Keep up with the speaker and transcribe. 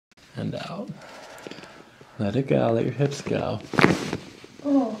and out. Let it go, let your hips go.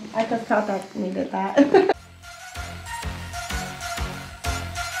 Oh, I just thought that needed that.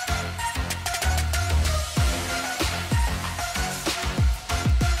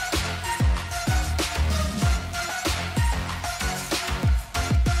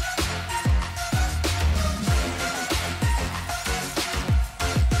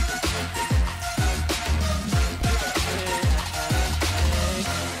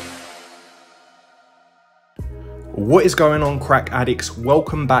 What is going on, crack addicts?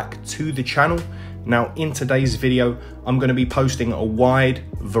 Welcome back to the channel. Now in today's video, I'm going to be posting a wide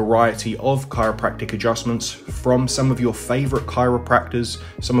variety of chiropractic adjustments from some of your favorite chiropractors,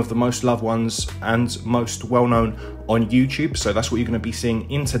 some of the most loved ones and most well-known on YouTube. So that's what you're going to be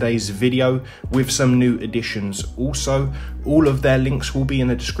seeing in today's video with some new additions. Also, all of their links will be in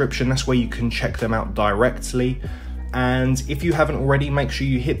the description. That's where you can check them out directly. And if you haven't already, make sure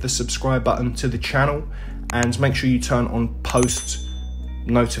you hit the subscribe button to the channel and make sure you turn on post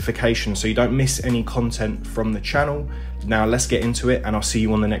notifications so you don't miss any content from the channel. Now let's get into it and I'll see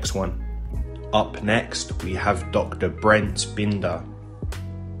you on the next one. Up next, we have Dr. Brent Binder.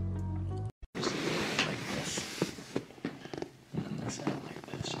 Like this. And this out like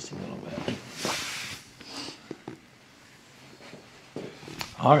this, just a little bit.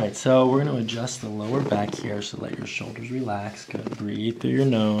 All right, so we're gonna adjust the lower back here, so let your shoulders relax. Good, breathe through your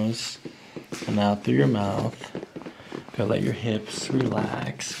nose and out through your mouth. Good, let your hips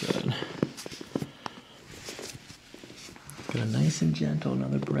relax. Good. Good, nice and gentle.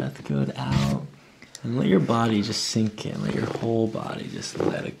 Another breath. Good, out. And let your body just sink in. Let your whole body just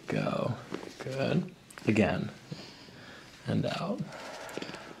let it go. Good. Again. And out.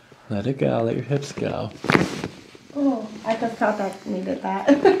 Let it go. Let your hips go. Oh, I just thought that needed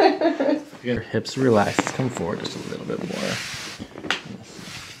that. Your hips relax. Let's come forward just a little bit more.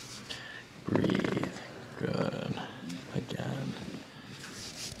 Breathe. Good. Again.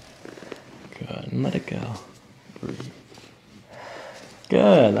 Good. And let it go. Breathe.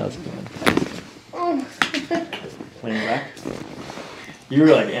 Good. That was good. Lean back. You were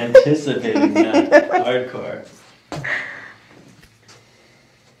like anticipating that. Hardcore.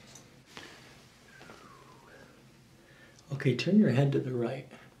 Okay, turn your head to the right.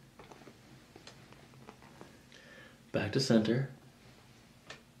 Back to center.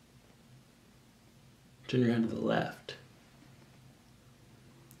 Turn your head to the left.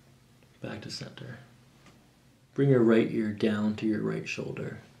 Back to center. Bring your right ear down to your right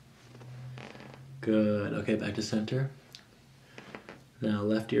shoulder. Good. Okay, back to center. Now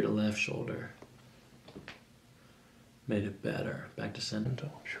left ear to left shoulder. Made it better. Back to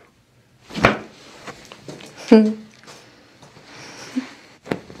center.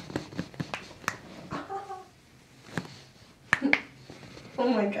 Oh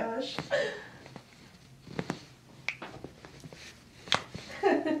my gosh.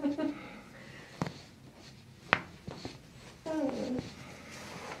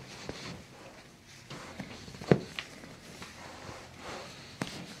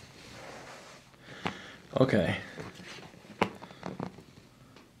 Okay.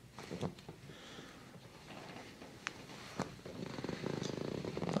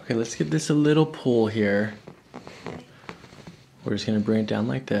 Okay, let's give this a little pull here. We're just gonna bring it down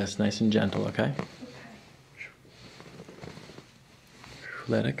like this, nice and gentle, okay?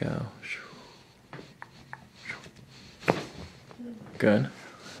 Let it go. Good.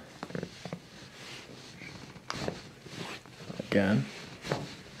 Again.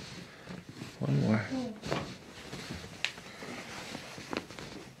 One more.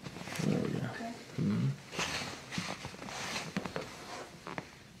 There we go. Mm-hmm.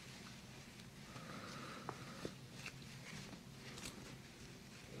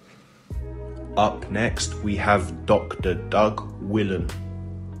 Up next, we have Dr. Doug Willen.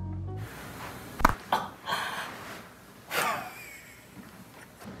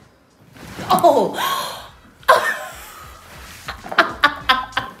 Oh!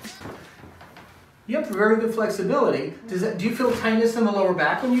 You have very good flexibility. Do you feel tightness in the lower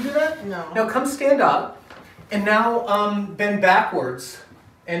back when you do that? No. Now come stand up, and now bend backwards,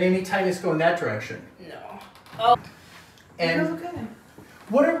 and any tightness go in that direction. No. Oh. And Okay.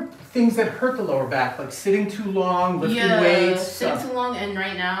 what are things that hurt the lower back, like sitting too long, lifting weights? Sitting too long, and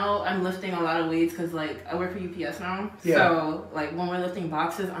right now I'm lifting a lot of weights because like I work for UPS now. Yeah. So like when we're lifting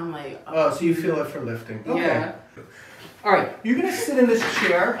boxes, I'm like. Oh, so you feel it for lifting? Okay. Yeah. All right, you're gonna sit in this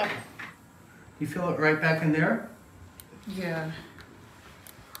chair. You feel it right back in there? Yeah.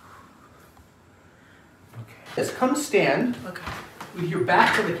 Okay. Just come stand. Okay. With your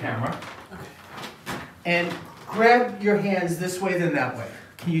back to the camera. Okay. And grab your hands this way then that way.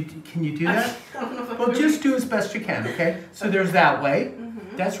 Can you do that? I don't know if I Well, can. just do as best you can, okay? So there's that way.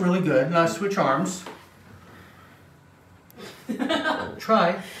 That's really good. Now switch arms.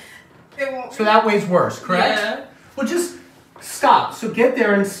 Try. It won't. So that way's worse, correct? Yeah. Well, just stop. So get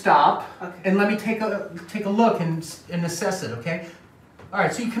there and stop, Okay. and let me take a look and assess it, okay? All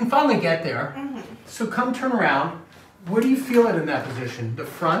right, so you can finally get there. So come turn around. Where do you feel it in that position? The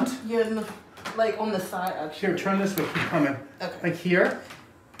front? Yeah, in the, like on the side actually. Here, turn this way. Keep coming. Okay. Like here?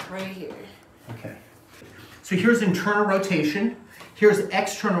 Right here. Okay. So here's internal rotation. Here's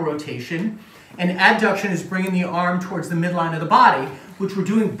external rotation. And adduction is bringing the arm towards the midline of the body, which we're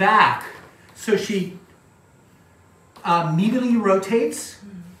doing back. So she immediately rotates,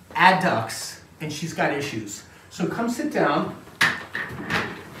 adducts, and she's got issues. So come sit down.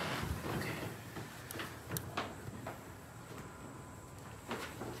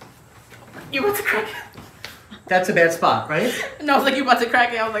 You about to crack it? That's a bad spot, right? No, I was like, you about to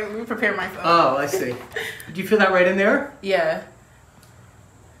crack it. I was like, let me prepare myself. Oh, I see. Do you feel that right in there? Yeah.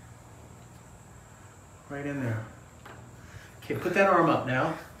 Right in there. Okay, put that arm up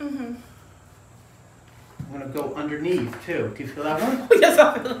now. Mm-hmm. I'm gonna go underneath too. Do you feel that one? Yes,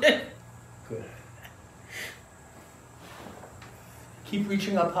 I feel it. Good. Keep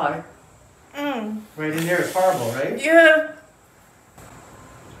reaching up high. Right in there. It's horrible, right? Yeah.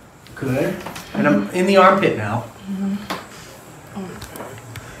 Good. And I'm in the armpit now.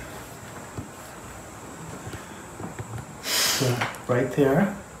 Good. Right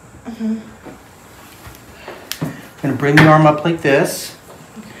there. I'm gonna bring the arm up like this.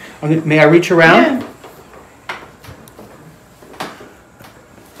 May I reach around? Yeah.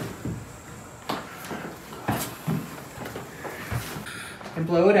 And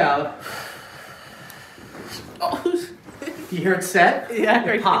blow it out. Oh, You hear it set? yeah, I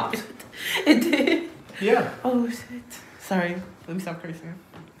heard It popped. It did. Yeah. Oh shit. Sorry. Let me stop cursing.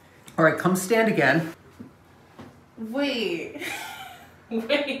 All right, come stand again. Wait.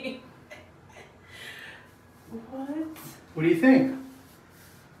 Wait. What? What do you think?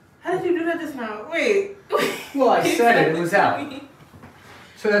 How did you do that just now? Wait. Well, I said it. It was out.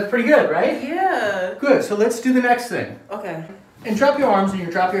 So that's pretty good, right? Yeah. Good. So let's do the next thing. Okay. And drop your arms and you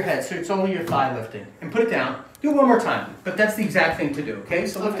drop your head so it's only your thigh lifting. And put it down. Do it one more time. But that's the exact thing to do, okay?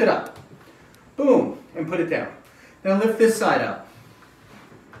 So lift it up. Boom. And put it down. Now lift this side up.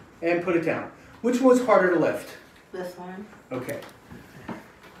 And put it down. Which one's harder to lift? This one. Okay.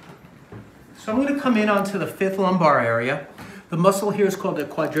 So I'm going to come in onto the 5th lumbar area. The muscle here is called the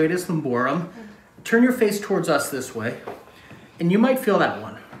quadratus lumborum. Turn your face towards us this way. And you might feel that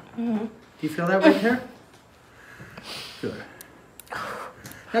one. Do you feel that right here? Good.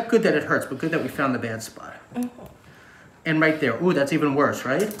 Not good that it hurts, but good that we found the bad spot. And right there. Ooh, that's even worse,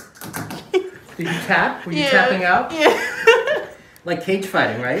 right? Did you tap? Were you tapping out? Yeah. Like cage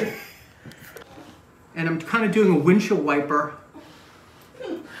fighting, right? And I'm kind of doing a windshield wiper.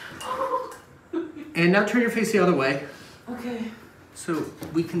 And now turn your face the other way Okay. so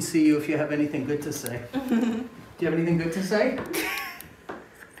we can see you if you have anything good to say. Do you have anything good to say?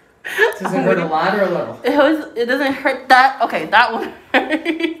 Does it hurt a lot or a little? It doesn't hurt that. Okay, that one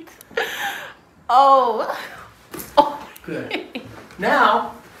hurts. Oh. Oh. Good.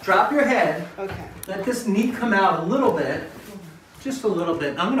 Now, drop your head. Okay. Let this knee come out a little bit. Just a little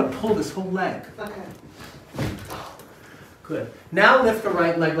bit. I'm going to pull this whole leg. Okay. Good. Now lift the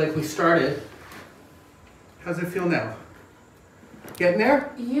right leg like we started. How's it feel now? Getting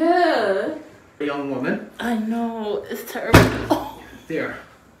there? Yeah. Young woman. I know. It's terrible. Oh. There.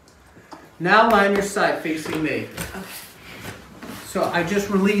 Now lie on your side facing me. Okay. So I just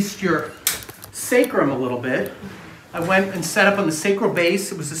released your sacrum a little bit. I went and set up on the sacral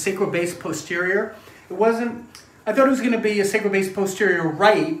base. It was the sacral base posterior. It wasn't, I thought it was going to be a sacral base posterior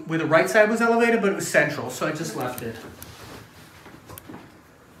right, where the right side was elevated, but it was central, so I just left it.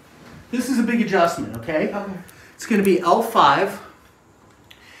 This is a big adjustment, okay? Okay. It's going to be L5,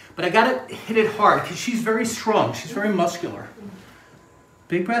 but I got to hit it hard because she's very strong. She's very muscular.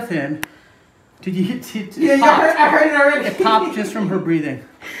 Big breath in. Did you hit it? Yeah, I heard it already. It popped just from her breathing.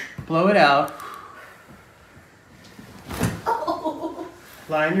 Blow it out.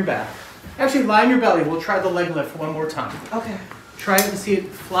 Lie on your back. Actually, lie on your belly. We'll try the leg lift one more time. Okay. Try it and see it.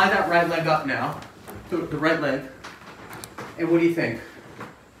 Fly that right leg up now. The right leg. And what do you think?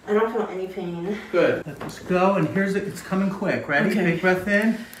 I don't feel any pain. Good. Let this go, and here's it. It's coming quick. Ready? Okay. Big breath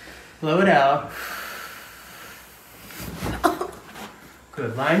in. Blow it out.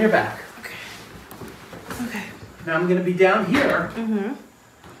 Good. Lie on your back. Okay. Okay. Now I'm going to be down here. Mm-hmm.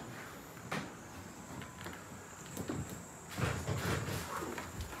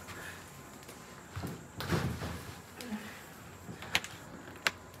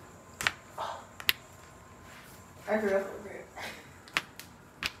 I feel so great.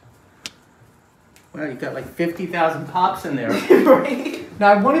 Wow, you got like 50,000 pops in there. Right.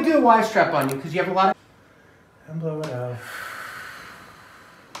 Now I want to do a Y strap on you because you have a lot of... And blow it out.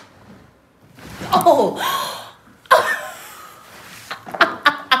 Oh!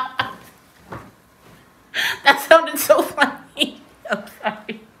 That sounded so funny. I'm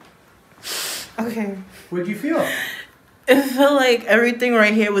sorry. Okay. What'd you feel? It felt like everything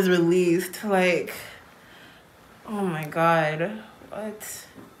right here was released. Like, oh my God. What?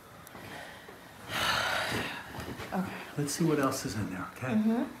 Okay. Let's see what else is in there,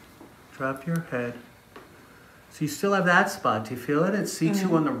 okay? Drop your head. So you still have that spot. Do you feel it? It's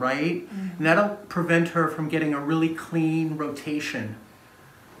C2 on the right. And that'll prevent her from getting a really clean rotation.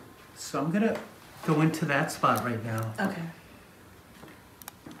 So I'm going to go into that spot right now. Okay.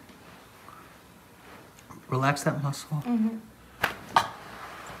 Relax that muscle. I'm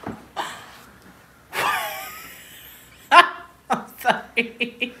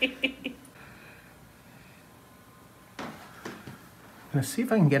sorry. I'm going to see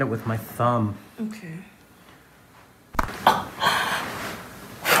if I can get it with my thumb. Okay.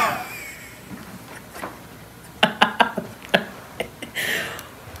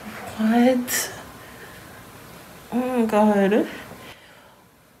 What? Oh my God.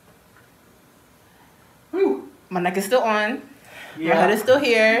 Woo. My neck is still on. My Yeah. head is still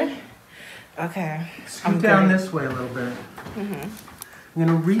here. Okay. Scoot down this way a little bit. I'm going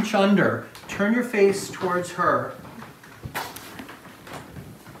to reach under. Turn your face towards her.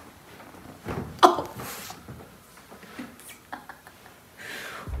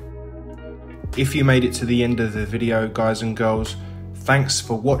 If you made it to the end of the video, guys and girls, thanks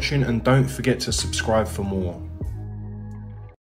for watching and don't forget to subscribe for more.